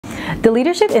The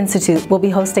Leadership Institute will be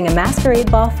hosting a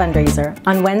Masquerade Ball Fundraiser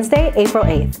on Wednesday, April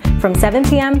 8th from 7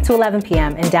 p.m. to 11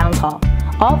 p.m. in Downs Hall.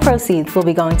 All proceeds will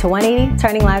be going to 180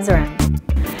 Turning Lives Around.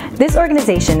 This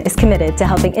organization is committed to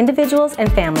helping individuals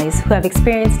and families who have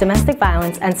experienced domestic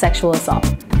violence and sexual assault.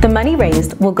 The money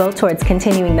raised will go towards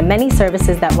continuing the many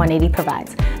services that 180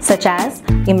 provides, such as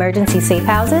emergency safe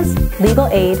houses, legal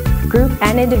aid, group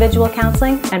and individual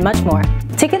counseling, and much more.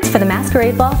 Tickets for the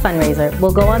Masquerade Ball Fundraiser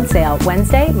will go on sale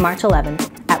Wednesday, March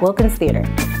 11th at Wilkins Theater.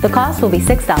 The cost will be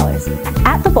 $6.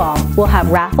 At the ball, we'll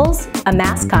have raffles, a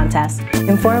mask contest,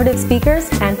 informative speakers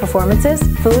and performances,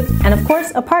 food, and of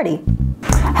course, a party.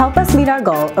 Help us meet our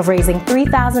goal of raising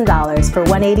 $3,000 for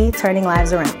 180 Turning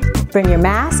Lives Around. Bring your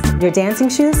mask, your dancing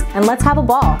shoes, and let's have a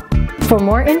ball. For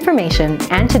more information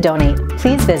and to donate,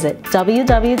 please visit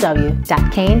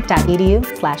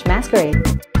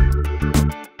www.kean.edu/masquerade.